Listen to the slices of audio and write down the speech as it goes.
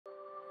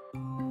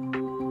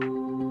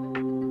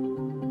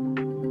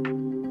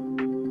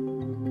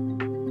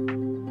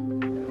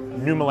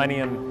New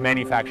Millennium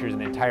manufactures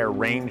an entire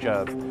range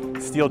of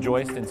steel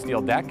joist and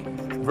steel deck.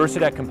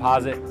 Versadeck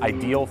composite,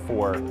 ideal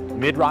for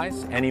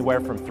mid-rise, anywhere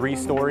from 3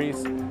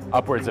 stories,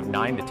 upwards of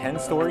 9 to 10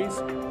 stories,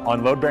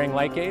 on load-bearing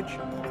light gauge,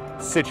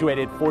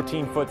 situated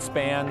 14-foot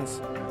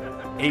spans,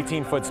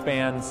 18-foot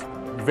spans,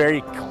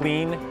 very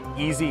clean,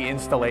 easy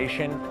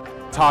installation.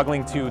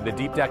 Toggling to the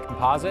deep deck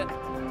composite,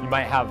 you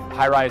might have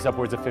high-rise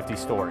upwards of 50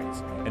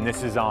 stories, and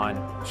this is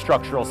on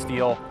structural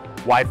steel,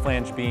 wide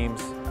flange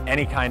beams,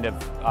 any kind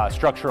of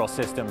structural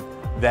system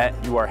that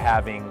you are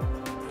having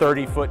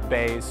 30-foot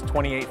bays,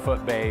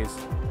 28-foot bays.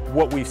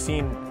 What we've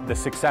seen the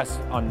success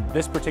on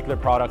this particular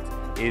product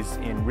is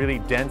in really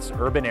dense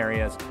urban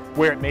areas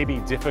where it may be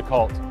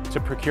difficult to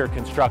procure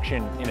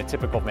construction in a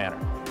typical manner.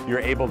 You're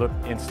able to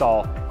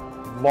install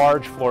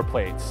large floor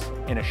plates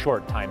in a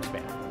short time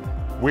span.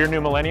 We're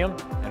New Millennium,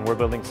 and we're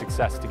building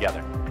success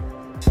together.